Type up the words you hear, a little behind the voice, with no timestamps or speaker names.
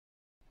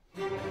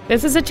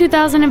This is a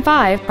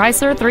 2005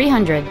 Chrysler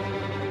 300.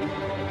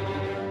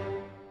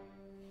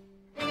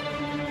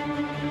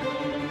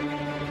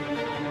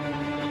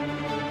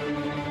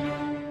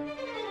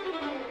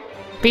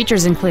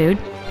 Features include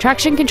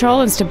traction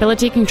control and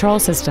stability control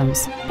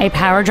systems, a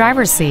power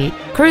driver's seat,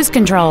 cruise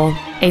control,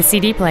 a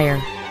CD player,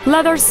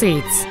 leather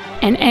seats,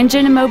 an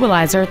engine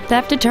immobilizer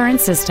theft deterrent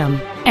system,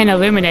 an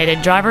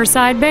illuminated driver's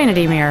side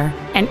vanity mirror,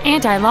 an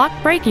anti-lock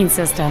braking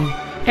system,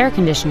 air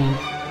conditioning,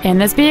 and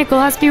this vehicle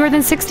has fewer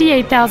than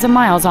 68,000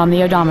 miles on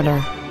the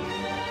odometer.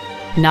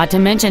 Not to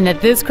mention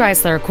that this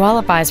Chrysler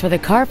qualifies for the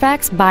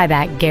Carfax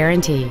buyback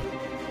guarantee.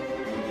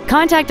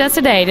 Contact us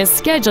today to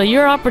schedule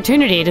your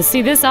opportunity to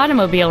see this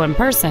automobile in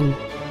person.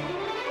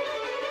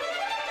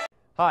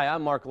 Hi,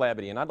 I'm Mark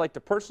Labadie, and I'd like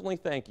to personally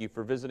thank you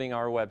for visiting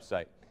our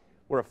website.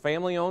 We're a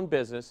family-owned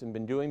business and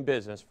been doing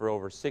business for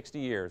over 60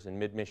 years in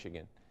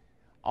mid-Michigan.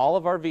 All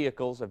of our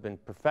vehicles have been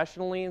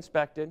professionally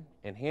inspected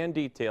and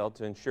hand-detailed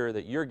to ensure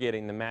that you're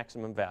getting the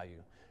maximum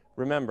value.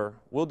 Remember,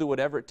 we'll do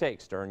whatever it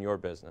takes to earn your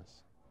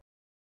business.